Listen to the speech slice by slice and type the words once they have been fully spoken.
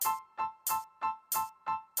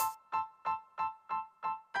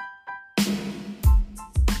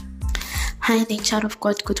Hi there, child of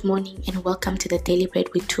God. Good morning and welcome to the Daily Bread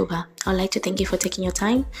with Tuba. I'd like to thank you for taking your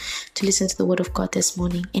time to listen to the Word of God this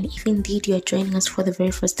morning. And if indeed you are joining us for the very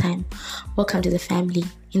first time, welcome to the family.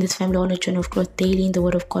 In this family, on a journey of growth daily in the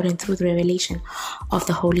Word of God and through the revelation of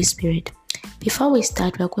the Holy Spirit. Before we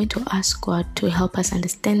start, we are going to ask God to help us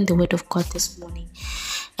understand the Word of God this morning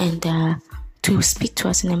and to speak to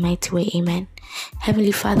us in a mighty way. Amen.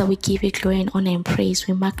 Heavenly Father, we give you glory and honor and praise.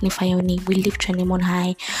 We magnify your name. We lift your name on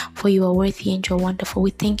high, for you are worthy and you are wonderful.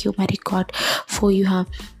 We thank you, mighty God, for you have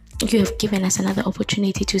given us another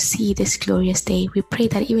opportunity to see this glorious day. We pray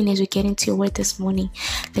that even as we get into your word this morning,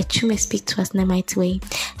 that you may speak to us in a mighty way.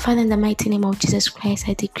 Father, in the mighty name of Jesus Christ,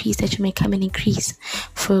 I decrease that you may come and increase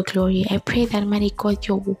for your glory. I pray that, mighty God,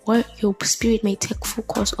 your spirit may take full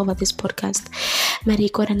course over this podcast. Mighty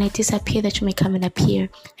God, and I disappear that you may come and appear.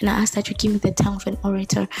 And I ask that you give me the tongue of an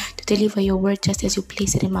orator to deliver your word just as you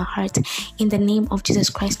place it in my heart. In the name of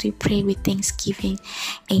Jesus Christ, we pray with thanksgiving.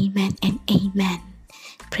 Amen and amen.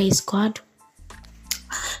 Praise God.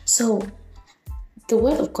 So, the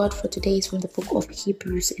word of God for today is from the book of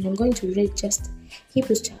Hebrews, and I'm going to read just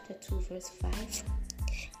Hebrews chapter 2, verse 5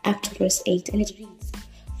 up to verse 8, and it reads,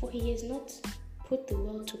 "For he has not put the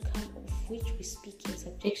world to come of which we speak in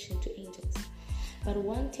subjection to angels. But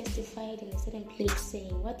one testified in a certain place,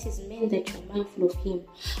 saying, What is man that you are mindful of him,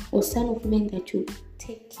 or son of man that you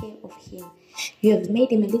take care of him? You have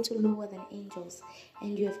made him a little lower than angels,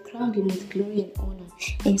 and you have crowned him with glory and honor,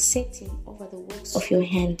 and set him over the works of your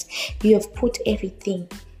hand. You have put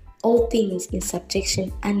all things in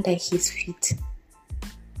subjection under his feet.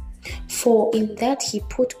 For in that he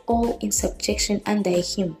put all in subjection under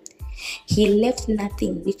him, he left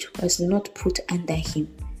nothing which was not put under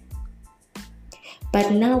him.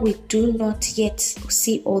 But now we do not yet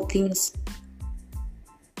see all things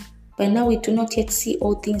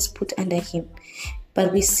put under him,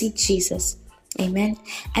 but we see Jesus." Amen.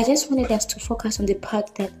 I just wanted us to focus on the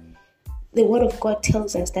part that the Word of God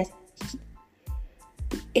tells us that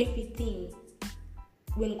everything,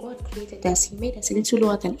 when God created us, he made us a little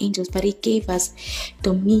lower than angels, but he gave us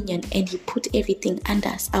dominion and he put everything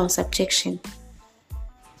under our subjection.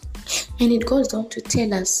 And it goes on to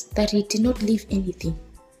tell us that he did not leave anything,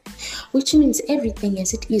 which means everything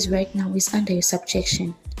as it is right now is under your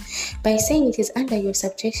subjection. By saying it is under your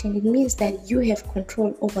subjection, it means that you have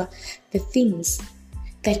control over the things,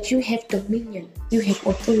 that you have dominion, you have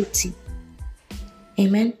authority.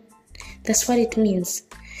 Amen. That's what it means.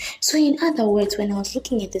 So in other words, when I was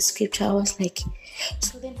looking at the scripture, I was like,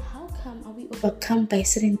 so then how come are we overcome by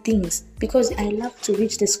certain things? Because I love to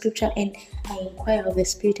read the scripture and I inquire of the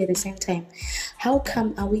Spirit at the same time. How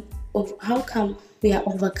come we are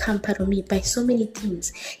overcome, by so many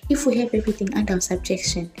things if we have everything under our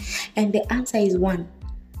subjection? And the answer is one.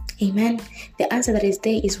 Amen. The answer that is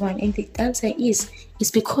there is one, and the answer is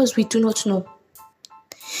because we do not know.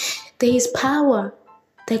 There is power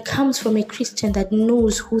that comes from a Christian that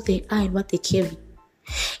knows who they are and what they carry.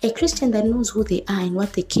 A Christian that knows who they are and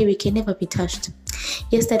what they carry can never be touched.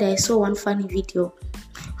 Yesterday I saw one funny video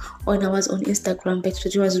when I was on Instagram, but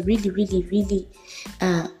it was really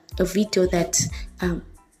a video that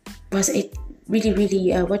was a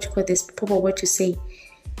really what you call this proper word to say.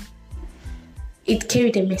 It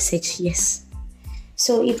carried a message, yes.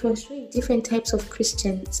 So it was showing different types of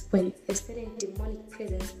Christians when a certain demonic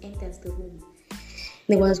presence enters the room.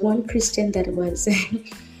 There was one Christian that was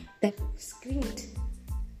that screamed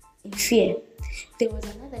in fear. There was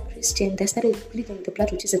another Christian that started pleading the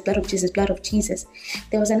blood of Jesus, blood of Jesus, blood of Jesus.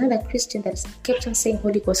 There was another Christian that kept on saying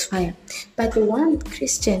Holy Ghost fire. But the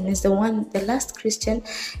last Christian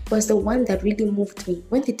was the one that really moved me.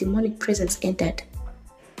 When the demonic presence entered,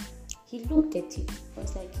 he looked at it. I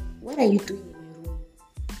was like, what are you doing in my room?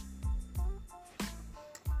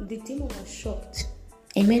 The demon was shocked.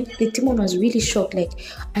 Amen. The demon was really shocked. Like,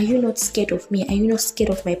 are you not scared of me? Are you not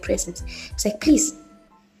scared of my presence? It's like, please,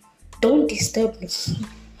 don't disturb me.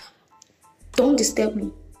 Don't disturb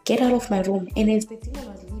me. Get out of my room. And as the demon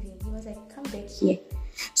was leaving, he was like, come back here.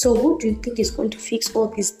 So who do you think is going to fix all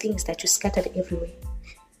these things that you scattered everywhere?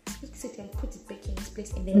 Fix it and put it back in its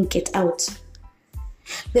place and then get out.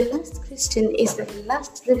 The last Christian is the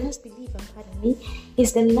last believer,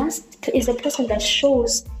 is the person that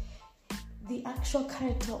shows the actual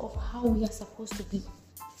character of how we are supposed to be.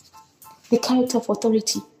 The character of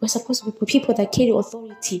authority. We're supposed to be people that carry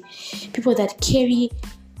authority, people that carry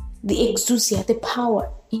the exousia, the power.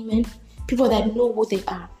 Amen. People that know who they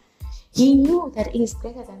are. He knew that he is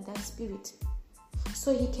greater than that spirit,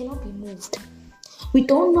 so he cannot be moved. We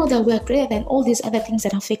don't know that we are greater than all these other things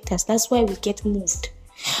that affect us. That's why we get moved.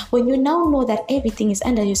 When you now know that everything is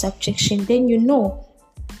under your subjection, then you know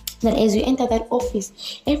That as you enter that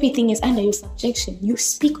office, everything is under your subjection. You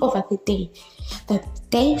speak over the day, that the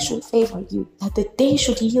day should favor you, that the day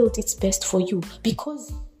should yield its best for you,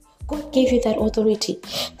 because God gave you that authority.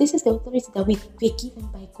 This is the authority that we're given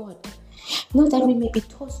by God. Not that we may be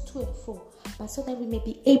tossed to and fro, but so that we may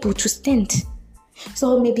be able to stand.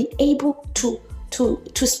 So we may be able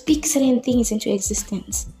to speak certain things into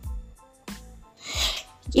existence.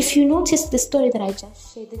 If you notice the story that I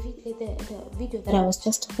just shared, the video that I was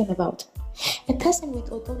just talking about, a person with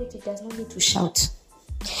authority does not need to shout.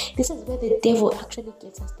 This is where the devil actually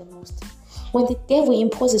gets us the most. When the devil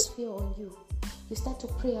imposes fear on you, you start to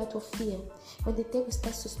pray out of fear. When the devil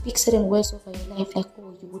starts to speak certain words over your life, like,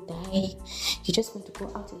 oh, you will die, you're just going to go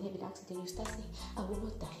out and have an accident, you start saying, I will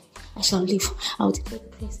not die, I shall live, I will declare the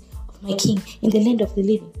praise of my King in the land of the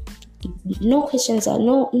living. No questions,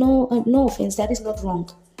 no offense, that is not wrong.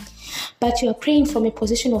 But you are praying from a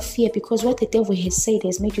position of fear because what the devil has said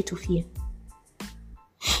has made you to fear.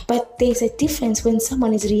 But there is a difference when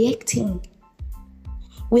someone is reacting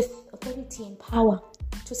with authority and power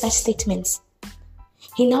to such statements.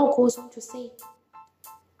 He now goes on to say,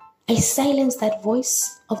 I silence that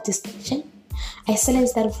voice of destruction. I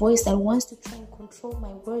silence that voice that wants to try and control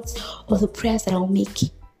my words or the prayers that I'll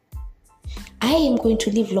make. I am going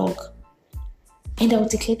to live long, and I will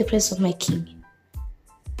declare the presence of my King.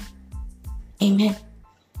 Amen.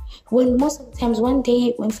 When most of the times, one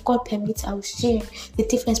day, when God permits, I will share the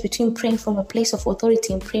difference between praying from a place of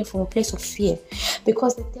authority and praying from a place of fear.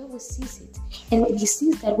 Because the devil sees it. And when he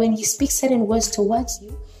sees that when he speaks certain words towards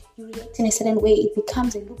you, you react in a certain way, it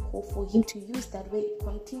becomes a loophole for him to use that way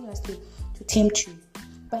continuously to tempt you.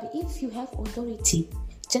 But if you have authority,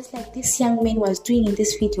 just like this young man was doing in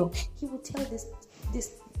this video, he would tell this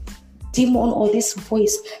demon or this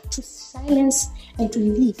voice to silence and to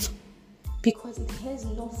leave. Because it has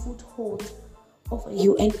no foothold over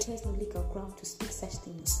you and it has no legal ground to speak such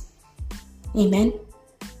things. Amen.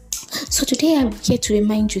 So today I'm here to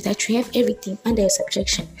remind you that you have everything under your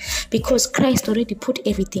subjection, because Christ already put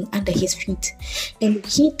everything under his feet, and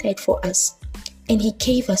he died for us, and he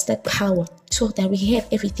gave us that power so that we have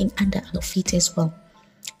everything under our feet as well.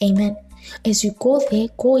 Amen. As you go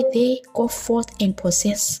forth and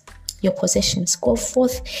possess your possessions. Go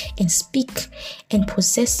forth and speak and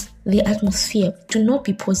possess the atmosphere. Do not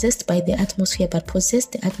be possessed by the atmosphere, but possess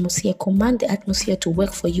the atmosphere. Command the atmosphere to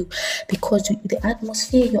work for you, because the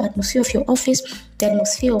atmosphere, your atmosphere of your office, the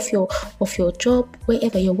atmosphere of your job,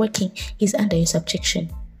 wherever you're working, is under your subjection.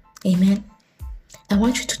 Amen. I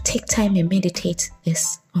want you to take time and meditate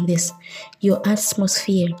on this. Your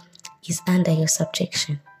atmosphere is under your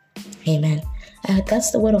subjection. Amen. That's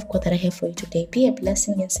the word of God that I have for you today. Be a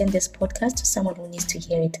blessing and send this podcast to someone who needs to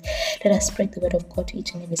hear it. Let us spread the word of God to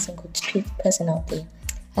each and every single person out there.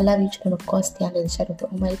 I love you, children of God. Stay under the shadow of the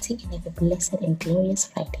Almighty and have a blessed and glorious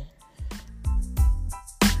Friday.